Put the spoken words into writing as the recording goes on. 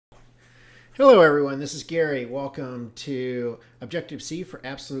Hello everyone, this is Gary. Welcome to Objective-C for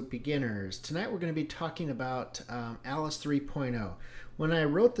Absolute Beginners. Tonight we're going to be talking about Alice 3.0. When I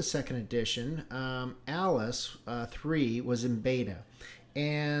wrote the second edition, Alice 3 was in beta.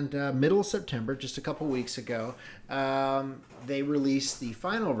 And middle of September, just a couple weeks ago, they released the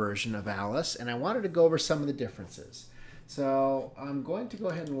final version of Alice, and I wanted to go over some of the differences. So I'm going to go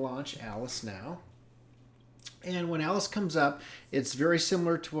ahead and launch Alice now. And when Alice comes up, it's very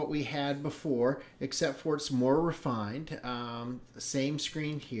similar to what we had before, except for it's more refined. Same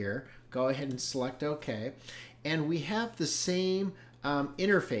screen here. Go ahead and select OK. And we have the same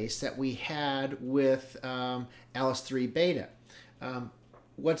interface that we had with Alice 3 Beta.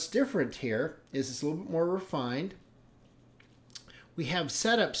 What's different here is it's a little bit more refined. We have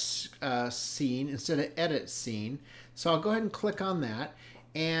setup scene instead of edit scene. So I'll go ahead and click on that.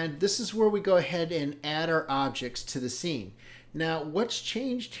 And this is where we go ahead and add our objects to the scene. Now, what's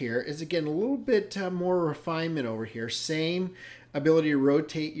changed here is, again, a little bit more refinement over here. Same ability to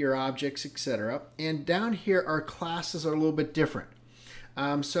rotate your objects, etc. And down here, our classes are a little bit different.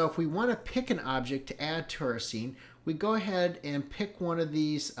 So if we want to pick an object to add to our scene, we go ahead and pick one of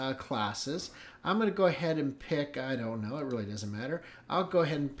these classes. I'm going to go ahead and pick, I don't know, it really doesn't matter. I'll go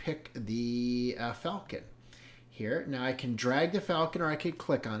ahead and pick the Falcon. Here. Now I can drag the Falcon or I can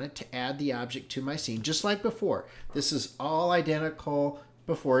click on it to add the object to my scene, just like before. This is all identical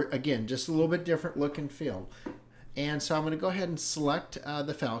before, again, just a little bit different look and feel. And so I'm going to go ahead and select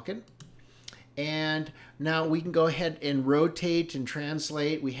the Falcon. And now we can go ahead and rotate and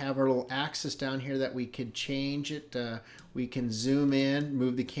translate. We have our little axis down here that we could change it. We can zoom in,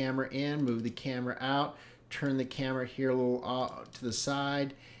 move the camera in, move the camera out, turn the camera here a little to the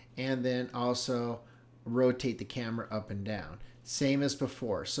side, and then also rotate the camera up and down. Same as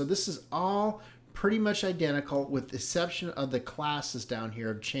before. So this is all pretty much identical with the exception of the classes down here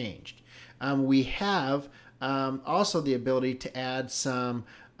have changed. We have also the ability to add some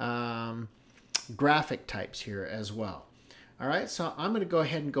graphic types here as well. All right, so I'm going to go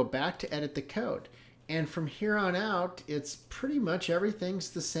ahead and go back to edit the code. And from here on out, it's pretty much everything's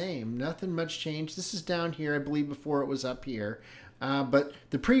the same. Nothing much changed. This is down here. I believe before it was up here. But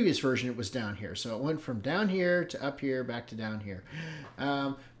the previous version, it was down here. So it went from down here to up here, back to down here.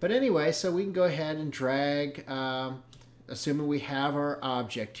 But anyway, so we can go ahead and drag, assuming we have our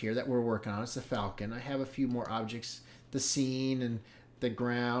object here that we're working on. It's the Falcon. I have a few more objects, the scene and the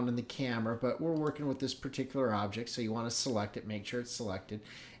ground and the camera, but we're working with this particular object. So you want to select it, make sure it's selected.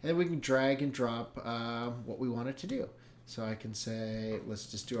 And then we can drag and drop what we want it to do. So I can say, let's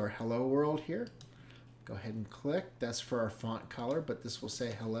just do our hello world here. Go ahead and click. That's for our font color, but this will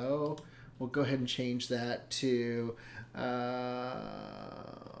say hello. We'll go ahead and change that to,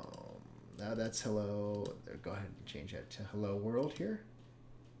 that's hello. Go ahead and change that to hello world here.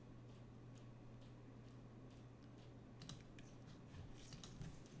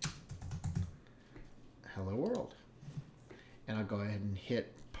 Hello world. And I'll go ahead and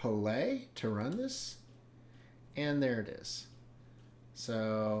hit play to run this. And there it is.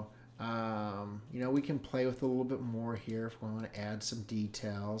 So, you know, we can play with a little bit more here if we want to add some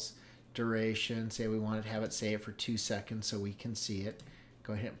details. Duration, say we want to have it say it for 2 seconds so we can see it.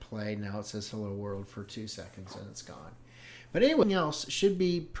 Go ahead and play. Now it says hello world for 2 seconds and it's gone. But anything else should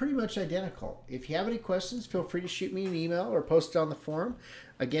be pretty much identical. If you have any questions, feel free to shoot me an email or post it on the forum.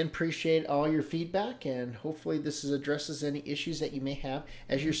 Again, appreciate all your feedback, and hopefully this addresses any issues that you may have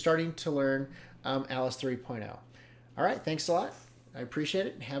as you're starting to learn Alice 3.0. All right, thanks a lot. I appreciate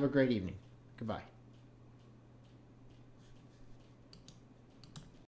it, and have a great evening. Goodbye.